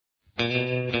Welcome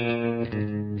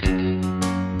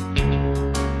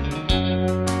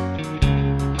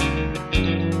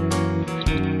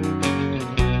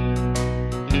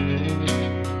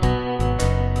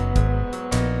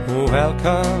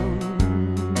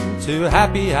to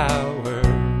happy hour,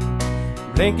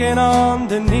 blinking on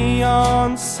the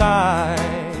neon sign.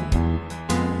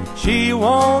 She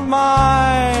won't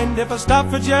mind if I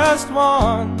stop for just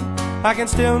one, I can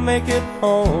still make it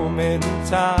home in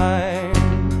time.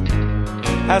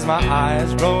 As my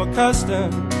eyes grow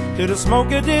accustomed to the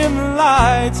smoke of dim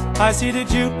lights, I see the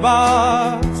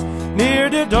jukebox near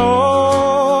the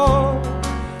door.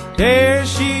 There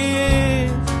she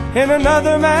is, in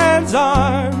another man's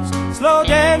arms, slow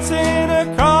dancing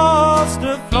across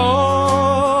the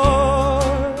floor.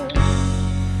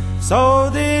 So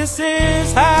this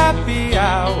is happy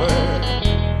hour,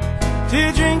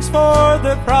 2 drinks for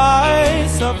the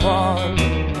price of one,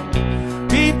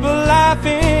 people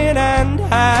laughing and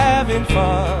having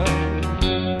fun.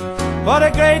 What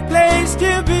a great place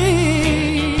to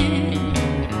be.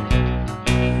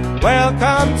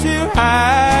 Welcome to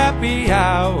happy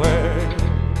hour.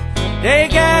 They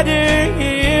gather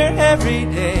here every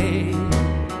day.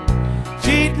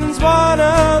 Cheating's one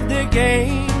of the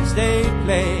games they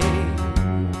play.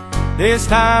 This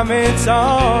time it's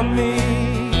on me.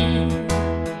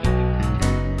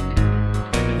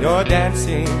 You're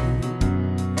dancing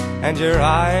and your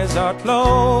eyes are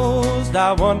closed.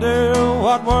 I wonder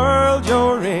what world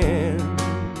you're in.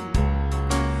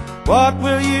 What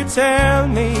will you tell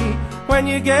me when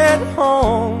you get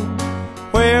home?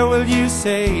 Where will you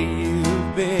say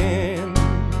you've been?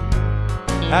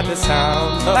 At the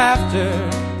sound of laughter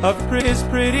of this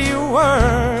pretty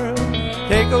world,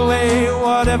 take away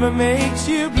whatever makes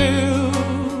you blue.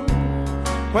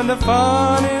 When the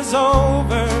fun is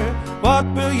over, what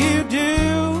will you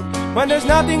do? When there's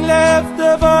nothing left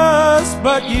of us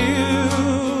but you.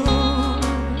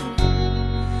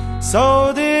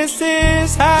 So this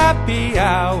is happy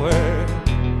hour,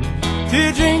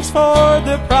 2 drinks for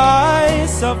the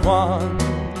price of one,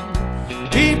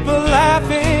 people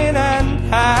laughing and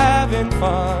having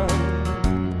fun.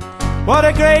 What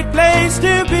a great place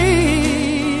to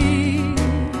be.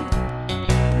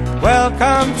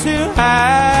 Welcome to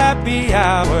happy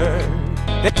hour.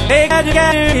 They gather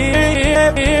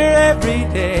here every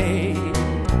day.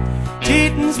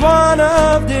 Cheating's one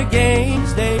of the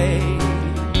games they play.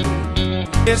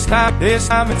 This time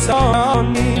it's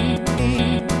on me.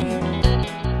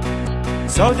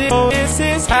 So this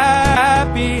is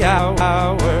happy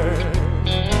hour,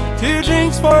 2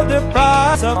 drinks for the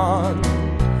price of one,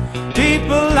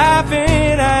 people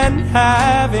laughing and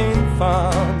having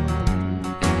fun.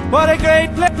 What a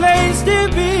great place to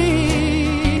be.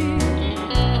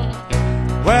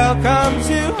 Welcome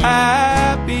to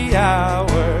happy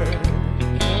hour.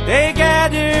 They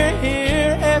gather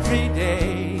here every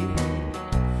day.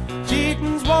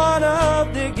 Cheating's one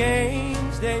of the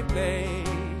games they play.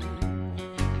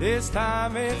 This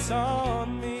time it's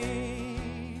on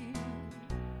me.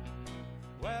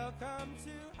 Welcome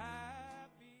to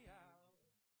happy hour.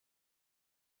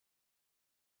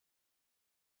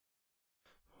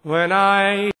 When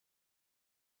I